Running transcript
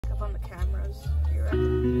on the cameras, do you reckon?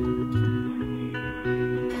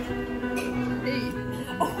 Hey.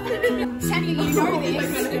 Teddy, you know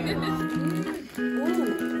this.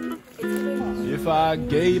 If I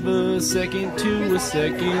gave a second to a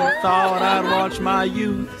second thought, I'd watch my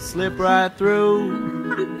youth slip right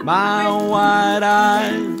through my own wide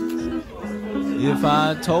eyes. If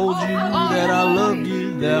I told you that I loved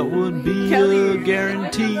you, that would be a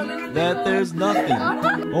guarantee that there's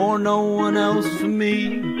nothing or no one else for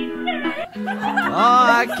me. Oh,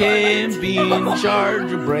 I can't be in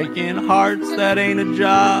charge of breaking hearts, that ain't a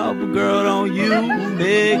job. Girl, don't you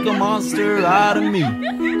make a monster out of me.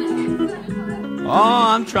 Oh,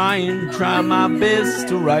 I'm trying my best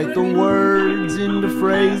to write the words into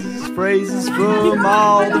phrases, phrases from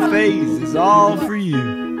all the phases, all for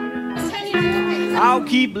you. I'll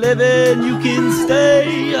keep living, you can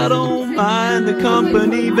stay, I don't mind the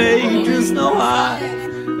company, babe. Just know I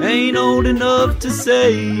ain't old enough to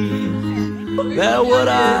say that what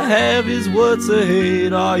I have is what's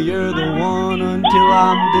ahead. Oh, you're the one until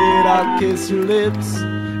I'm dead. I'll kiss your lips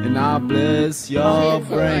and I'll bless your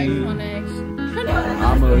brain.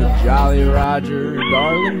 I'm a Jolly Roger,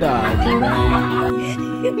 darling Dodger, man.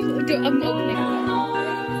 I'm opening it.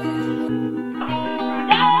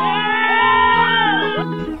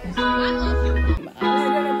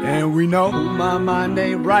 And we know my mind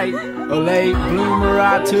ain't right. A late bloomer,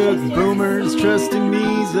 I took boomers. Trusting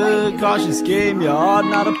me's a cautious game you ought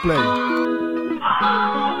not to play.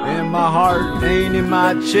 And my heart ain't in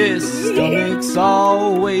my chest. Stomach's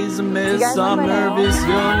always a mess. I'm nervous,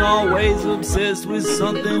 young, always obsessed with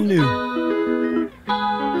something new.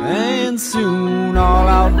 And soon all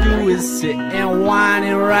I'll do is sit and whine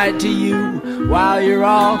and write to you while you're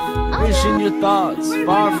off, wishing your thoughts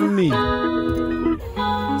far from me.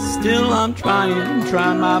 Still I'm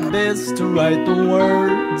trying my best to write the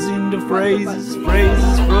words into phrases,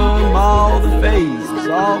 phrases from all the phases,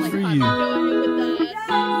 all for you.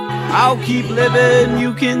 I'll keep living,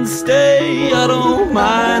 you can stay, I don't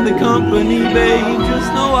mind the company, babe.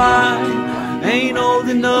 Just know I ain't old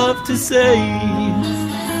enough to say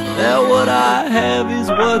that what I have is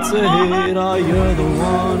what's ahead. Oh, you're the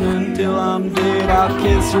one until I'm dead. I'll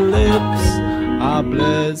kiss your lips, I'll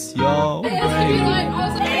bless your brain.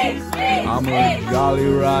 I'm a Jolly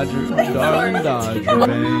Roger, darling Dodger,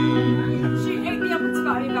 man. She ate the up and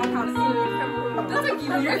spotty back out of here. That's like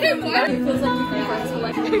you. It feels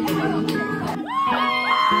like you can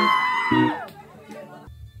like